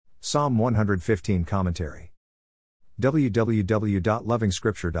Psalm 115 Commentary.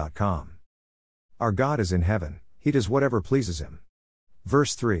 www.lovingscripture.com. Our God is in heaven, He does whatever pleases Him.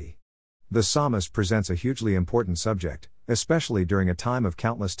 Verse 3. The psalmist presents a hugely important subject, especially during a time of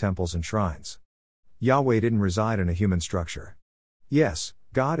countless temples and shrines. Yahweh didn't reside in a human structure. Yes,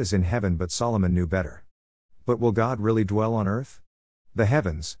 God is in heaven, but Solomon knew better. But will God really dwell on earth? The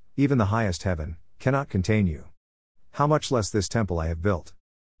heavens, even the highest heaven, cannot contain you. How much less this temple I have built.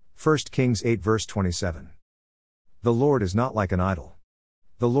 1 Kings 8 verse 27. The Lord is not like an idol.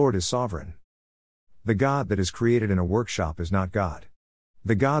 The Lord is sovereign. The God that is created in a workshop is not God.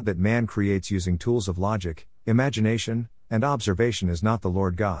 The God that man creates using tools of logic, imagination, and observation is not the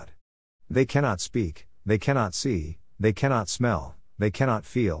Lord God. They cannot speak, they cannot see, they cannot smell, they cannot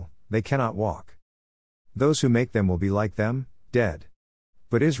feel, they cannot walk. Those who make them will be like them, dead.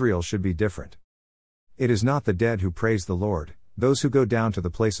 But Israel should be different. It is not the dead who praise the Lord, those who go down to the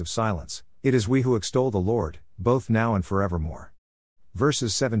place of silence, it is we who extol the Lord, both now and forevermore.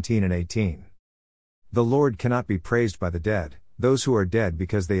 Verses 17 and 18. The Lord cannot be praised by the dead, those who are dead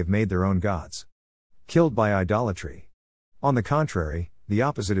because they have made their own gods. Killed by idolatry. On the contrary, the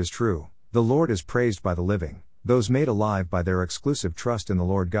opposite is true, the Lord is praised by the living, those made alive by their exclusive trust in the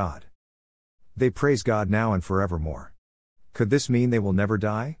Lord God. They praise God now and forevermore. Could this mean they will never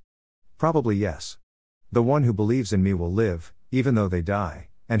die? Probably yes. The one who believes in me will live, even though they die,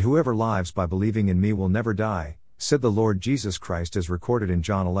 and whoever lives by believing in me will never die, said the Lord Jesus Christ as recorded in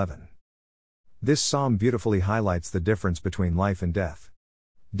John 11. This psalm beautifully highlights the difference between life and death.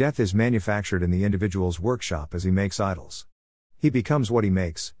 Death is manufactured in the individual's workshop as he makes idols. He becomes what he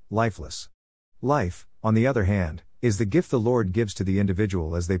makes, lifeless. Life, on the other hand, is the gift the Lord gives to the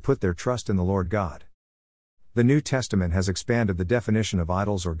individual as they put their trust in the Lord God. The New Testament has expanded the definition of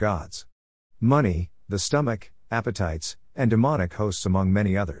idols or gods. Money, the stomach, appetites, and demonic hosts among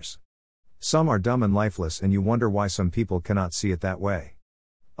many others. Some are dumb and lifeless, and you wonder why some people cannot see it that way.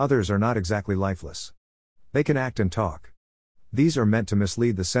 Others are not exactly lifeless. They can act and talk. These are meant to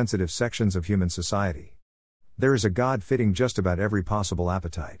mislead the sensitive sections of human society. There is a God fitting just about every possible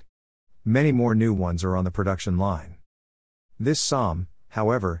appetite. Many more new ones are on the production line. This psalm,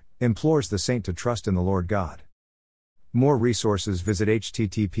 however, implores the saint to trust in the Lord God. More resources visit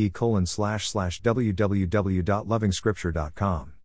http://www.lovingscripture.com.